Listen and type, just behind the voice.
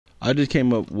I just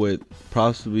came up with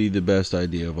possibly the best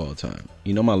idea of all time.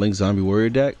 You know my Link Zombie Warrior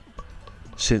deck?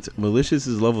 Since Malicious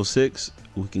is level 6,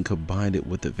 we can combine it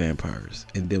with the vampires.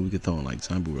 And then we can throw in like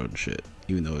Zombie World and shit.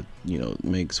 Even though it,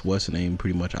 makes what's the name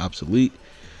pretty much obsolete.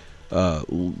 I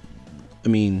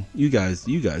mean, you guys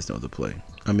know the play.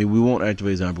 I mean, we won't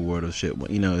activate Zombie World or shit.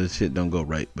 This shit don't go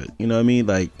right. But you know what I mean?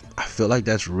 Like, I feel like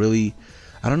that's really...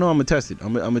 I don't know. I'm gonna test it.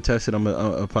 I'm gonna test it.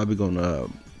 I'm probably gonna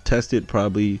test it.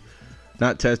 Probably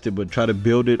not test it, but try to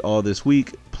build it all this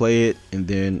week, play it, and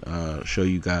then show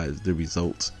you guys the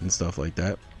results and stuff like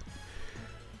that.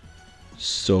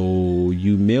 So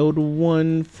you mailed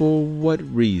one for what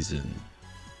reason?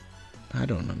 I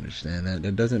don't understand that.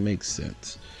 That doesn't make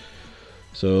sense.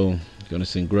 So gonna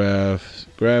send Graph.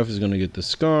 Graph is gonna get the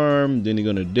Scarm. Then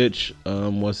you're gonna ditch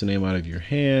what's the name out of your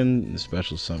hand. The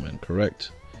special summon, correct?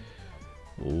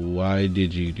 Why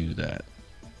did you do that?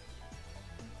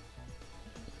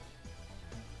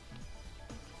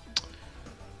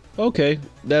 Okay,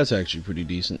 that's actually pretty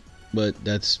decent, but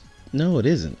no, it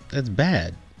isn't. That's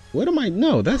bad.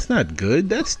 No, that's not good.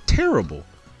 That's terrible.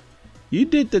 You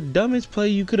did the dumbest play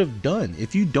you could have done.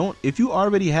 If you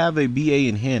already have a BA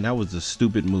in hand, that was a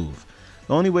stupid move.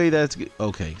 The only way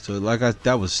okay, so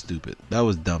that was stupid. That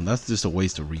was dumb. That's just a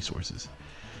waste of resources.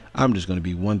 I'm just going to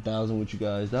be 1,000 with you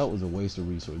guys. That was a waste of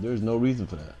resources. There's no reason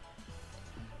for that.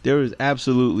 There is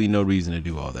absolutely no reason to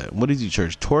do all that. What did you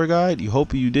search? Tour guide? You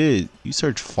hope you did. You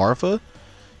searched Farfa?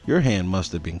 Your hand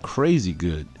must have been crazy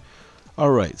good.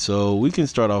 All right, so we can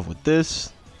start off with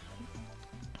this.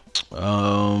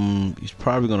 He's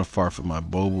probably going to Farfa my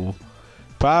Bobo.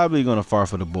 Probably going to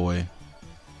Farfa the boy.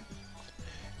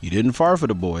 You didn't Farfa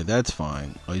the boy. That's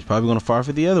fine. Oh, he's probably going to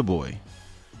Farfa the other boy.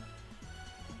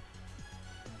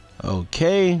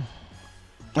 Okay,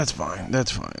 that's fine. That's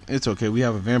fine. It's okay. We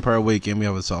have a Vampire Awaken. We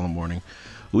have a Solemn Warning.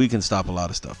 We can stop a lot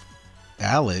of stuff.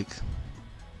 Alec?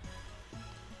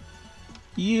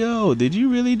 Yo, did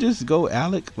you really just go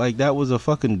Alec? Like that was a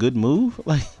fucking good move?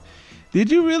 Like,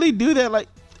 did you really do that? Like,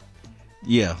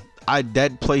 yeah,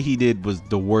 that play he did was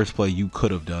the worst play you could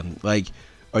have done. Like,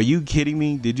 are you kidding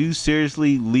me? Did you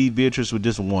seriously leave Beatrice with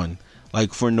just one?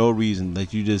 Like, for no reason.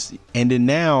 Like, and then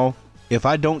now... If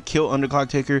I don't kill Underclock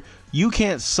Taker, you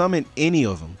can't summon any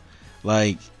of them.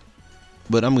 Like,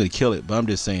 but I'm going to kill it. But I'm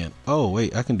just saying, oh,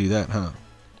 wait, I can do that, huh?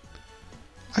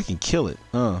 I can kill it,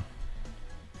 huh?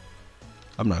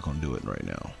 I'm not going to do it right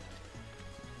now.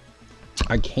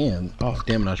 I can. Oh,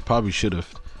 damn it. I probably should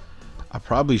have.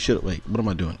 Wait, what am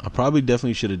I doing? I probably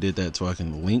definitely should have did that so I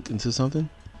can link into something.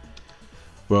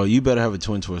 Bro, you better have a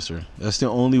Twin Twister. That's the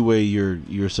only way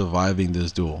you're surviving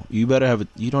this duel. You better have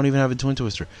you don't even have a Twin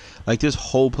Twister. Like, this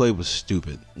whole play was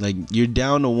stupid. Like, you're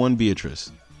down to one Beatrice.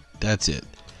 That's it.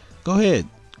 Go ahead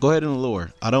and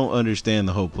lure. I don't understand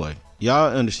the whole play.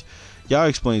 Y'all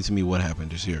explain to me what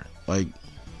happened just here. Like,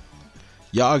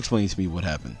 y'all explain to me what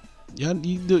happened. Y'all, do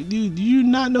you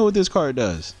not know what this card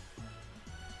does?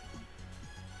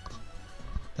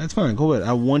 That's fine. Go ahead.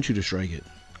 I want you to strike it.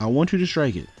 I want you to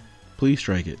strike it. Please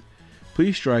strike it.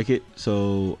 Please strike it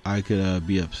so I could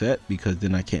be upset, because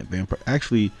then I can't vampire.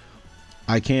 Actually,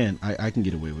 I can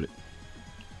get away with it.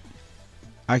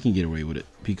 I can get away with it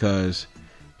because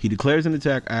he declares an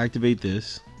attack. I activate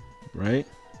this, right?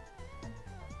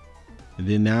 And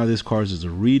then now this card is a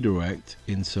redirect,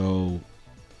 and so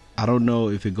I don't know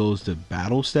if it goes to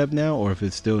battle step now or if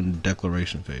it's still in the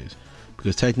declaration phase,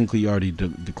 because technically you already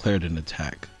declared an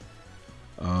attack.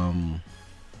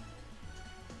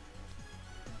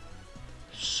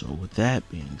 So with that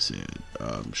being said,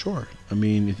 sure. I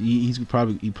mean, if he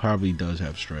probably does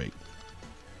have strike.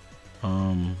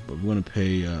 But we're gonna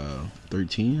pay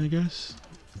 13, I guess.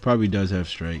 He probably does have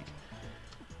strike.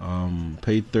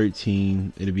 Pay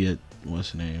 13. It'll be at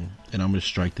what's the name, and I'm gonna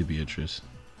strike the Beatrice.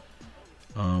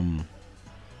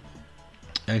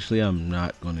 Actually, I'm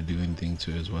not gonna do anything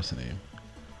to his what's the name.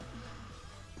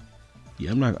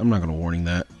 Yeah, I'm not gonna warning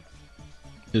that.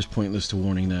 It's pointless to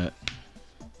warning that.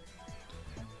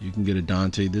 You can get a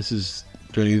Dante. This is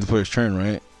during the player's turn,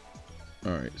 right?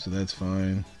 All right, so that's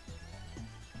fine.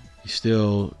 You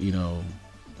still,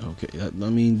 okay. I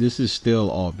mean, this is still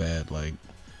all bad. Like,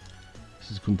 this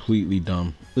is completely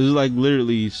dumb. This is like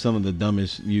literally some of the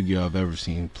dumbest Yu-Gi-Oh I've ever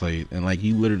seen played. And like,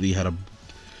 you literally had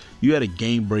a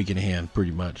game breaking hand, pretty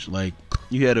much. Like,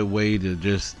 you had a way to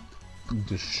just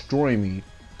destroy me,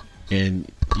 and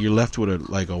you're left with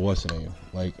a what's the name?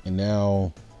 Like, and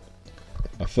now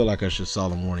I feel like I should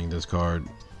solemn warning this card.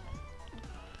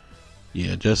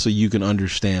 Yeah, just so you can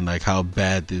understand like how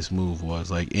bad this move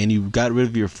was. Like, and you got rid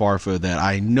of your Farfa that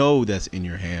I know that's in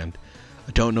your hand.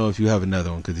 I don't know if you have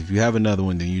another one, because if you have another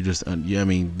one, then you just, yeah, I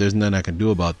mean, there's nothing I can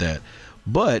do about that.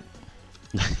 But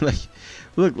like,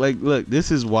 look,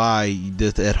 this is why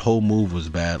that whole move was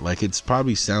bad. Like, it's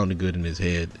probably sounded good in his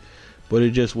head, but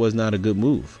it just was not a good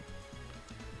move.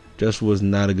 Just was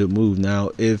not a good move.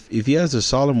 Now, if he has a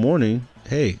solemn warning,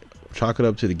 hey, chalk it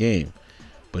up to the game.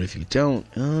 But if you don't,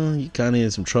 you kind of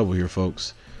in some trouble here,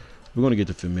 folks. We're going to get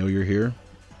the familiar here.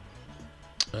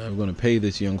 We're going to pay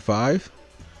this young 5.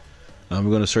 We're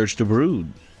going to search the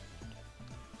brood.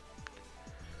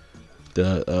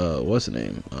 The what's the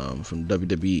name from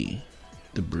WWE,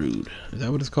 the brood. Is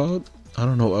that what it's called? I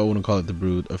don't know. I want to call it the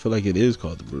brood. I feel like it is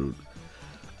called the brood.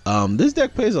 This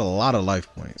deck pays a lot of life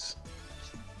points.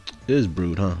 It is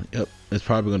brood, huh? Yep. It's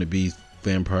probably going to be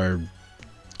vampire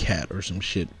cat or some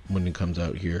shit when it comes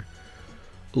out here.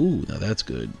 Ooh, now that's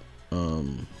good.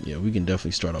 Yeah, we can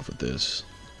definitely start off with this.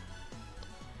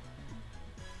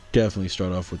 Definitely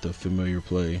start off with the familiar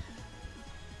play.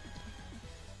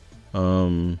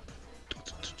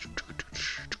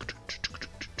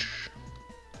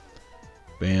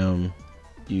 Bam.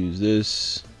 Use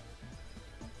this.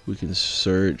 We can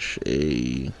search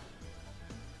a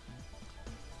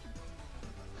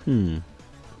I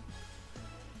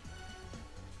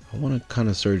want to kind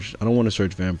of search. I don't want to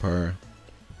search vampire.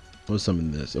 What's some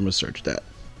in this? I'm gonna search that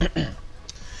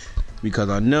because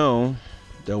I know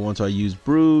that once I use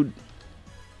brood,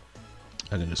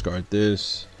 I can discard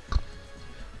this.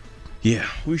 Yeah,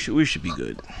 we should be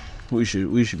good. We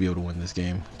should be able to win this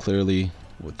game clearly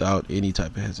without any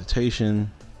type of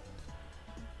hesitation.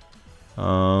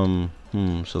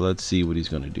 So let's see what he's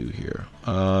gonna do here.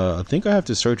 I think I have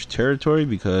to search territory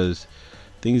because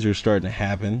things are starting to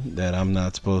happen that I'm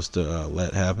not supposed to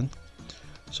let happen.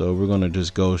 So we're gonna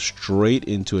just go straight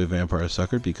into a vampire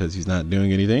sucker because he's not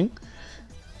doing anything.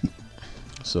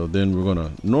 So then we're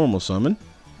gonna normal summon.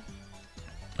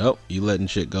 Oh, you letting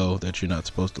shit go that you're not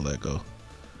supposed to let go.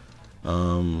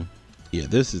 Yeah,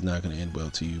 this is not gonna end well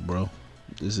to you, bro.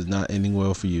 This is not ending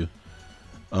well for you.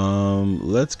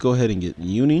 Let's go ahead and get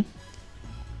Uni.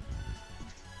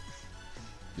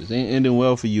 This ain't ending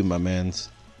well for you, my mans.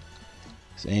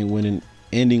 This ain't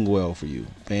ending well for you.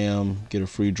 Bam, get a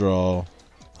free draw.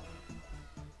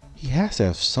 He has to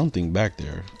have something back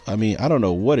there. I mean, I don't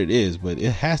know what it is, but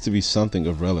it has to be something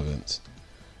of relevance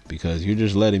because you're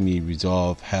just letting me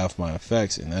resolve half my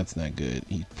effects, and that's not good.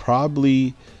 He probably,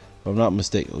 if I'm not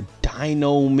mistaken,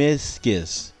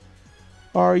 Dinomischus.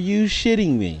 Are you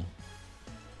shitting me?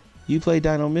 You play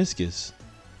Dinomischus.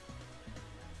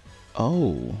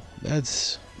 Oh,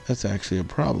 that's actually a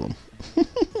problem.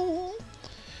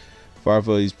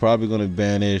 Firefly, he's probably going to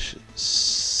banish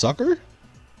Sucker.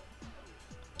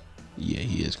 Yeah,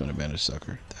 he is going to banish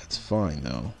Sucker. That's fine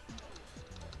though,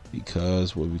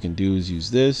 because what we can do is use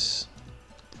this,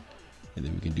 and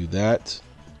then we can do that.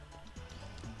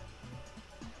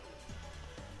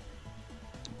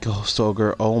 Ghost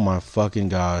Ogre. Oh my fucking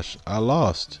gosh, I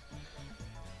lost.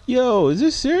 Yo, is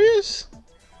this serious?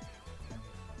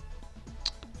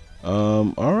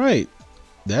 All right,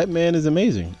 that man is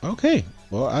amazing. Okay,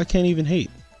 well, I can't even hate.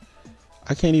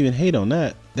 I can't even hate on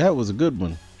that. That was a good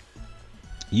one.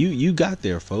 You got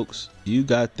there, folks. You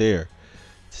got there.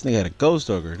 This nigga had a Ghost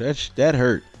Ogre. That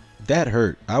hurt. That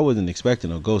hurt. I wasn't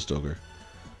expecting a Ghost Ogre.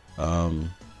 Why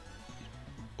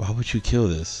would you kill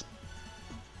this?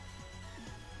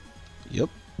 Yep,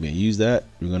 we're gonna use that.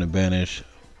 We're gonna banish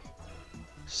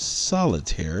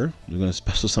Solitaire. We're gonna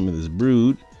special summon this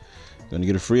brood. Gonna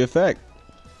get a free effect.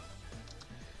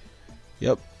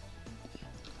 Yep.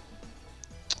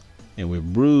 And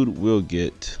with brood, we'll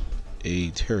get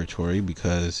a territory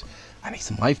because I need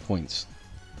some life points,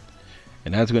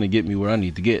 and that's gonna get me where I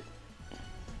need to get.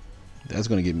 That's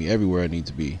gonna get me everywhere I need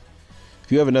to be.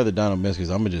 If you have another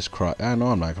Dinomischus, I'm gonna just cry. I know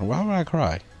I'm not gonna. Why would I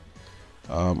cry?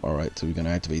 All right, so we're gonna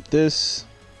activate this.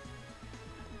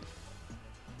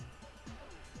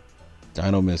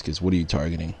 Dinomischus, what are you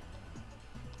targeting?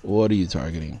 What are you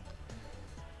targeting?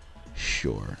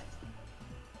 Sure.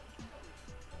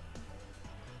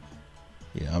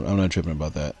 Yeah, I'm not tripping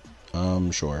about that.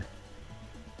 Sure.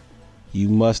 You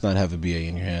must not have a BA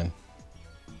in your hand.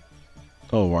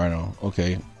 Oh, Rhino.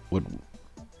 Okay. What?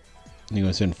 You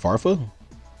gonna send Farfa?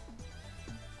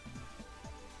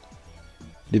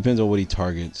 Depends on what he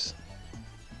targets.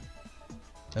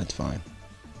 That's fine.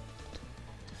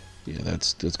 Yeah,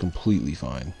 that's completely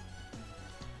fine.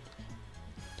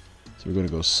 So we're gonna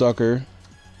go Sucker.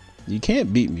 You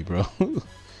can't beat me, bro.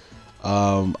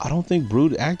 I don't think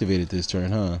Brood activated this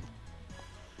turn, huh?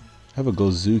 I have a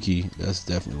Gozuki. That's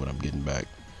definitely what I'm getting back.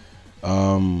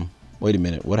 Wait a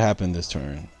minute. What happened this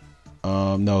turn?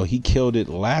 No, he killed it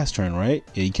last turn, right?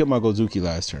 Yeah, he killed my Gozuki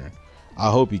last turn. I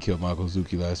hope he killed my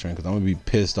Gozuki last turn because I'm gonna be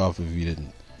pissed off if he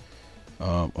didn't.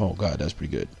 Oh god, that's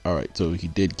pretty good. All right, so he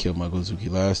did kill my Gozuki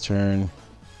last turn.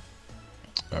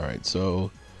 All right,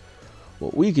 so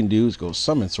what we can do is go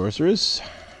summon sorceress.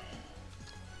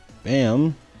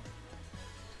 Bam.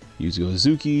 Use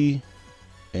Gozuki.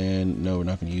 And no, we're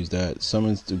not going to use that.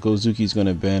 Summons the Gozuki is going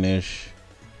to banish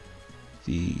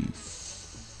the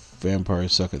vampire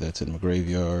sucker that's in my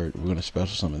graveyard. We're going to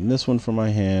special summon this one from my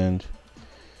hand.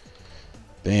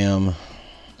 Bam. I'm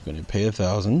going to pay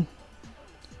 1,000. I'm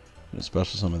going to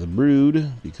special summon the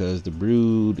Brood because the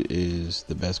Brood is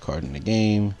the best card in the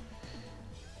game.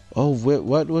 Oh,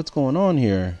 what's going on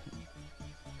here?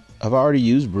 I've already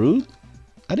used Brood?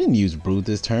 I didn't use Brood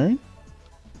this turn.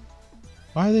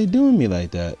 Why are they doing me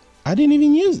like that? I didn't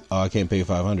even use. Oh, I can't pay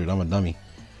 500. I'm a dummy.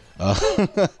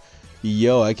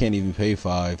 Yo, I can't even pay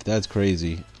 5. That's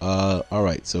crazy. All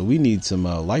right, so we need some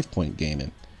life point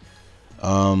gaining.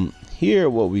 Here,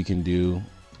 what we can do,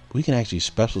 we can actually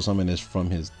special summon this from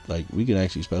his. Like, we can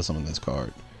actually special summon this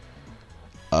card.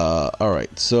 All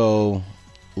right, so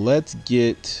let's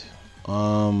get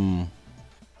Uni.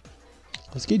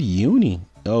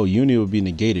 Oh, Uni would be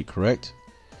negated, correct?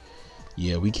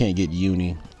 Yeah, we can't get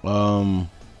Uni. Gotta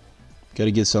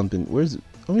get something. Where's it?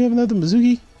 Oh, we have another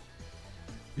Mizuki?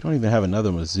 We don't even have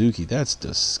another Mizuki. That's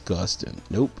disgusting.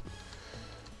 Nope.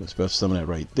 Let's special summon that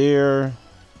right there.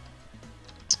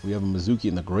 We have a Mizuki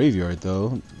in the graveyard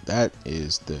though. That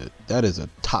is a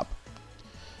top.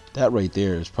 That right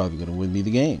there is probably gonna win me the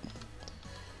game.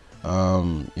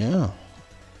 Yeah.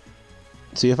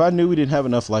 See, if I knew we didn't have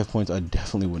enough life points, I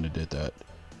definitely wouldn't have did that.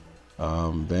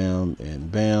 Bam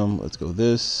and bam. Let's go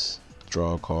this.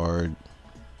 Draw a card.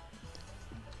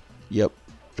 Yep.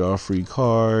 Draw a free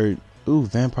card. Ooh,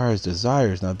 Vampire's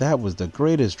Desires. Now that was the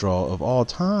greatest draw of all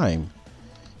time.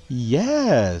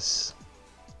 Yes.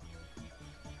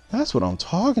 That's what I'm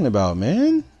talking about,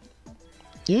 man.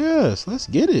 Yes, let's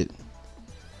get it.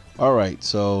 All right,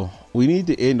 so we need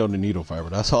to end on the needle fiber.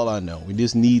 That's all I know. We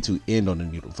just need to end on the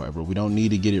needle fiber. We don't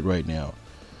need to get it right now.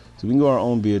 So we can go our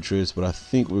own Beatrice, but I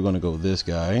think we're going to go this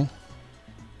guy.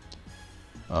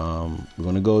 We're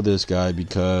going to go this guy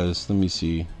because, let me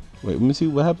see. Wait, let me see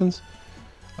what happens.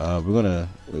 We're going to,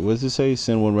 what does it say?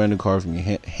 Send one random card from your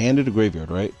hand to the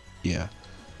graveyard, right? Yeah.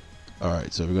 All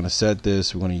right, so we're going to set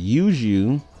this. We're going to use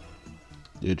you.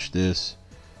 Ditch this.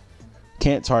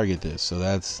 Can't target this, so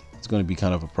it's going to be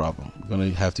kind of a problem. We're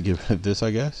going to have to get rid of this, I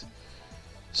guess.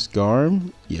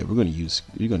 Scarm. Yeah, you're going to use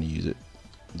it.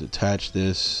 Detach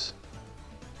this.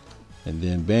 And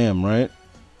then bam, right?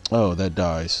 Oh, that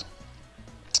dies.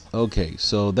 Okay,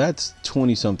 so that's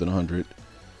 20 something 100.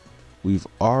 We've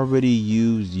already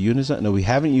used Unizombie. No, we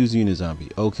haven't used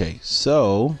Unizombie. Okay,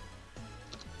 so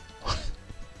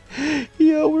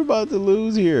yo, we're about to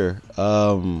lose here.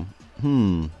 No,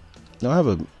 I have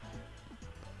a.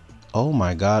 Oh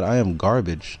my god, I am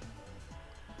garbage.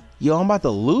 Yo, I'm about to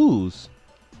lose.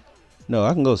 No,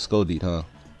 I can go Scoldit, huh?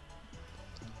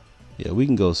 Yeah, we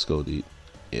can go Scoldit.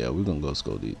 Yeah, we're gonna go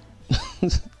Scoldit.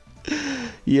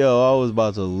 Yo, I was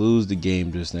about to lose the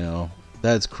game just now.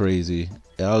 That's crazy.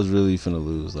 Yeah, I was really finna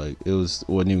lose. Like,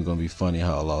 wasn't even gonna be funny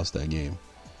how I lost that game.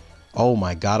 Oh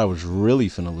my god, I was really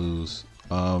finna lose.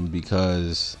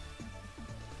 Because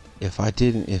I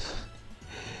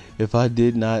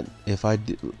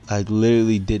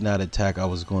literally did not attack, I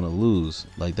was gonna lose.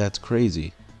 Like, that's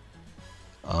crazy.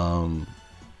 Yeah,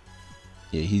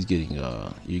 he's getting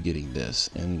you're getting this,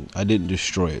 and I didn't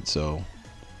destroy it, so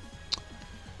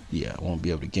yeah, I won't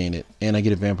be able to gain it, and I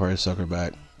get a vampire sucker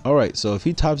back. All right, so if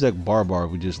he top deck Barbar,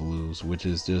 we just lose, which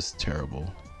is just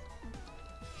terrible.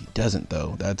 He doesn't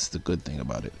though. That's the good thing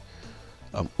about it.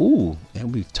 Ooh,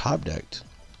 and we've top decked.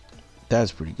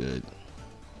 That's pretty good.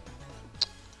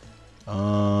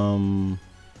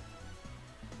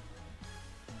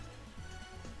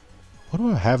 What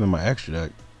do I have in my extra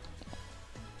deck?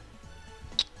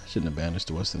 I shouldn't have banished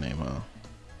the what's the name, huh?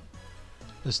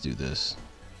 Let's do this.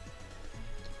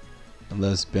 And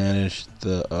let's banish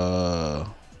the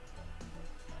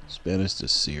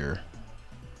Seer.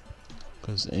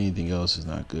 Because anything else is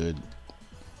not good.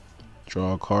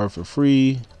 Draw a card for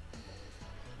free.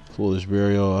 Foolish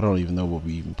Burial. I don't even know what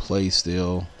we even play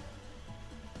still.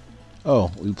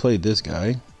 Oh, we played this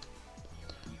guy.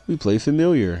 We play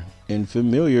Familiar. And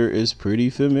Familiar is pretty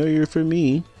familiar for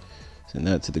me. Send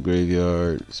that to the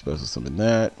graveyard. Special summon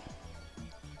that.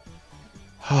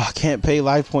 Oh, I can't pay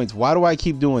life points. Why do I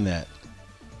keep doing that?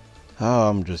 Oh,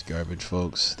 I'm just garbage,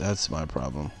 folks. That's my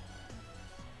problem.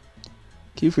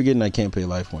 Keep forgetting I can't pay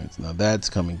life points. Now that's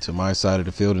coming to my side of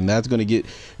the field, and that's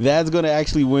gonna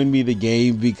actually win me the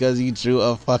game because he drew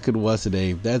a fucking what's the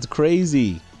name. That's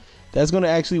crazy. That's gonna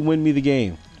actually win me the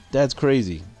game. That's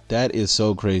crazy. That is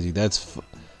so crazy. That's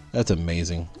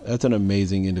amazing. That's an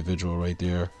amazing individual right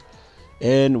there.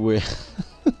 And we're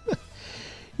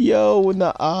yo, when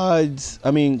the odds,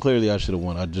 I mean, clearly I should have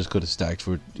won. I just could have stacked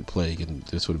for plague and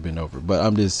this would have been over. But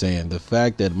I'm just saying, the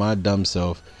fact that my dumb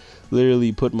self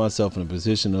literally put myself in a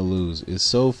position to lose is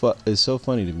so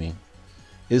funny to me.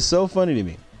 It's so funny to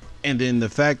me. And then the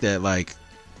fact that like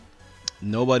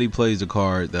nobody plays the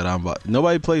card that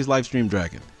nobody plays Livestream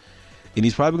Dragon. And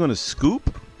he's probably going to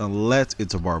scoop unless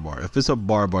it's a barbar. If it's a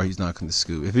barbar, he's not going to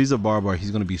scoop. If he's a barbar,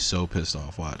 he's going to be so pissed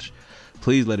off. Watch.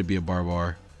 Please let it be a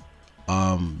barbar.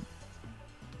 Oh,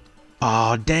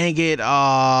 dang it.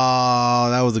 Oh,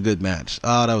 that was a good match.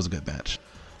 Oh, that was a good match.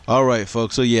 All right,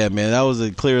 folks. So yeah, man, that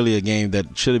was clearly a game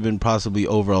that should have been possibly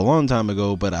over a long time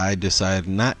ago, but I decided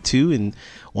not to and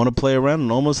want to play around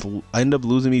and almost end up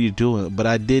losing me to Duel. But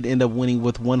I did end up winning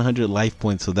with 100 life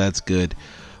points, so that's good.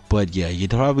 But yeah, you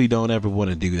probably don't ever want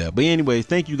to do that. But anyway,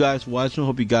 thank you guys for watching.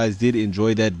 Hope you guys did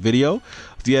enjoy that video.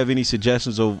 If you have any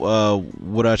suggestions of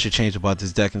what I should change about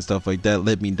this deck and stuff like that,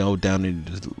 let me know down in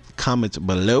the comments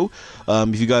below.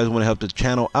 If you guys want to help the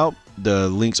channel out, the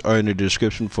links are in the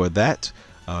description for that.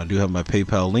 I do have my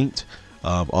PayPal linked.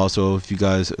 Also, if you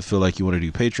guys feel like you want to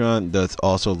do Patreon, that's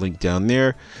also linked down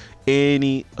there.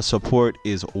 Any support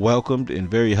is welcomed and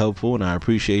very helpful, and I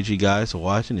appreciate you guys for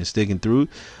watching and sticking through.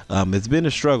 It's been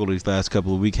a struggle these last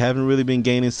couple of weeks. Haven't really been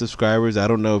gaining subscribers. I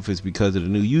don't know if it's because of the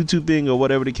new YouTube thing or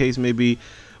whatever the case may be,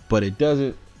 but I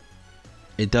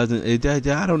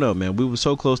don't know, man. We were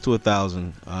so close to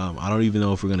 1,000. I don't even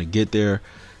know if we're gonna get there,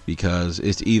 because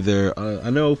it's either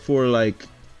I know for like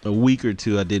a week or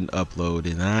two I didn't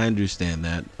upload, and I understand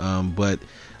that, but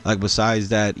like besides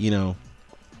that, you know,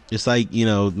 it's like, you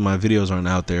know, my videos aren't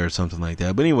out there or something like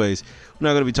that. But anyways, we're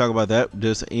not going to be talking about that.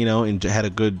 Just, you know, and had a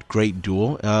great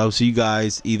duel. I'll see you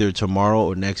guys either tomorrow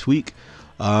or next week.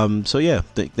 So yeah,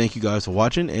 thank you guys for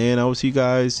watching, and I will see you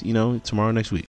guys, you know, tomorrow, next week.